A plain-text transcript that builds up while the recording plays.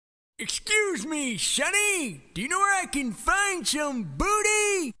Excuse me, Sonny. Do you know where I can find some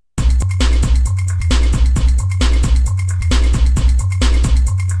booty?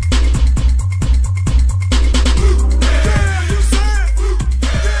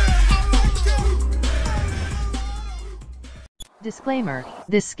 Disclaimer: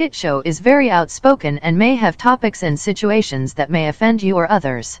 this skit show is very outspoken and may have topics and situations that may offend you or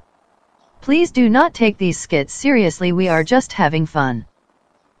others. Please do not take these skits seriously, we are just having fun.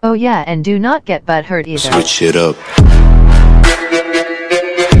 Oh yeah, and do not get butthurt either. Switch it up.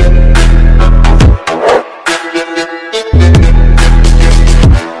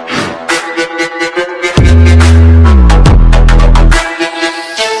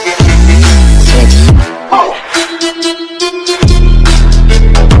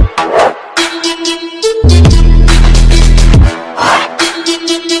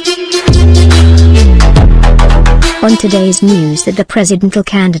 On today's news, that the presidential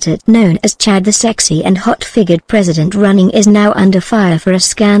candidate known as Chad, the sexy and hot-figured president running, is now under fire for a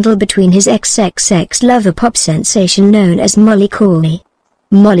scandal between his ex lover pop sensation known as Molly Corley.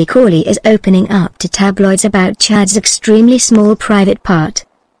 Molly Corley is opening up to tabloids about Chad's extremely small private part.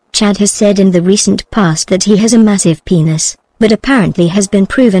 Chad has said in the recent past that he has a massive penis, but apparently has been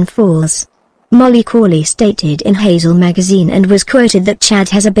proven false. Molly Corley stated in Hazel magazine and was quoted that Chad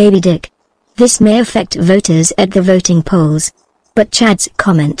has a baby dick. This may affect voters at the voting polls. But Chad's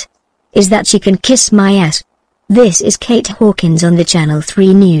comment is that she can kiss my ass. This is Kate Hawkins on the Channel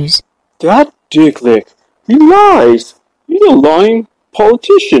 3 News. That dicklick. He lies. He's a lying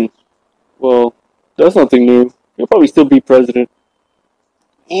politician. Well, that's nothing new. He'll probably still be president.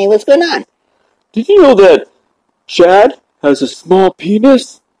 Hey, what's going on? Did you know that Chad has a small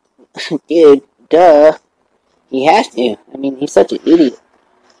penis? Dude, duh. He has to. I mean, he's such an idiot.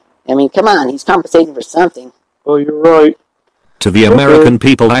 I mean, come on, he's compensating for something. Oh, you're right. To the American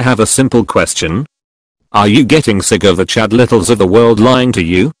people, I have a simple question. Are you getting sick of the Chad Littles of the world lying to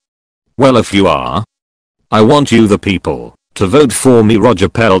you? Well, if you are, I want you, the people, to vote for me, Roger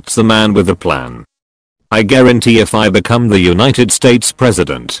Peltz, the man with a plan. I guarantee if I become the United States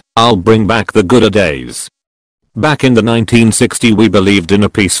president, I'll bring back the gooder days. Back in the 1960s, we believed in a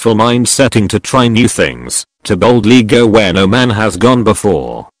peaceful mind setting to try new things, to boldly go where no man has gone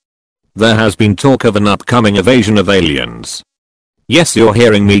before. There has been talk of an upcoming invasion of aliens. Yes, you're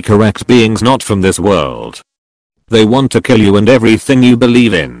hearing me correct, beings not from this world. They want to kill you and everything you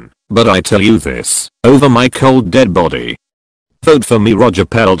believe in, but I tell you this, over my cold dead body. Vote for me, Roger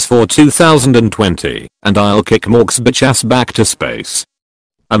Peltz, for 2020, and I'll kick Mork's bitch ass back to space.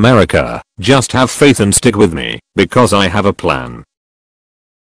 America, just have faith and stick with me, because I have a plan.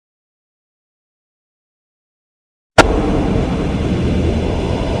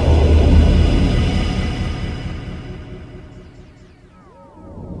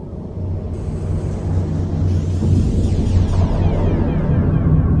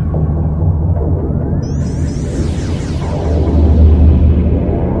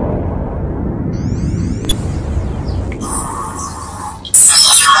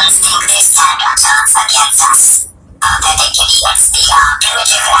 Against us. Authentic idiots, they are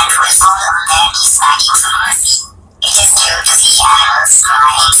primitive and will fall on their knees begging for mercy. It is due to the animals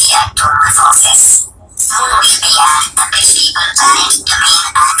crying fear to resources. Soon we'll be at the rich people planet domain,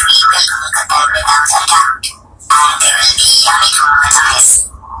 and we will conquer them without a doubt. And there will be yummy traumatized.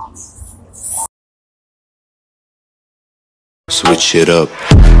 Switch it up.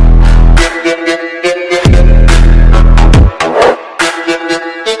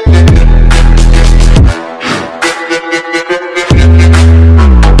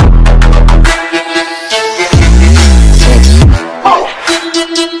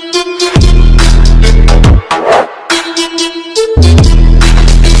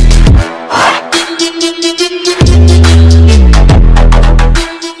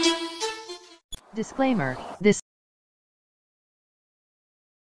 Disclaimer: this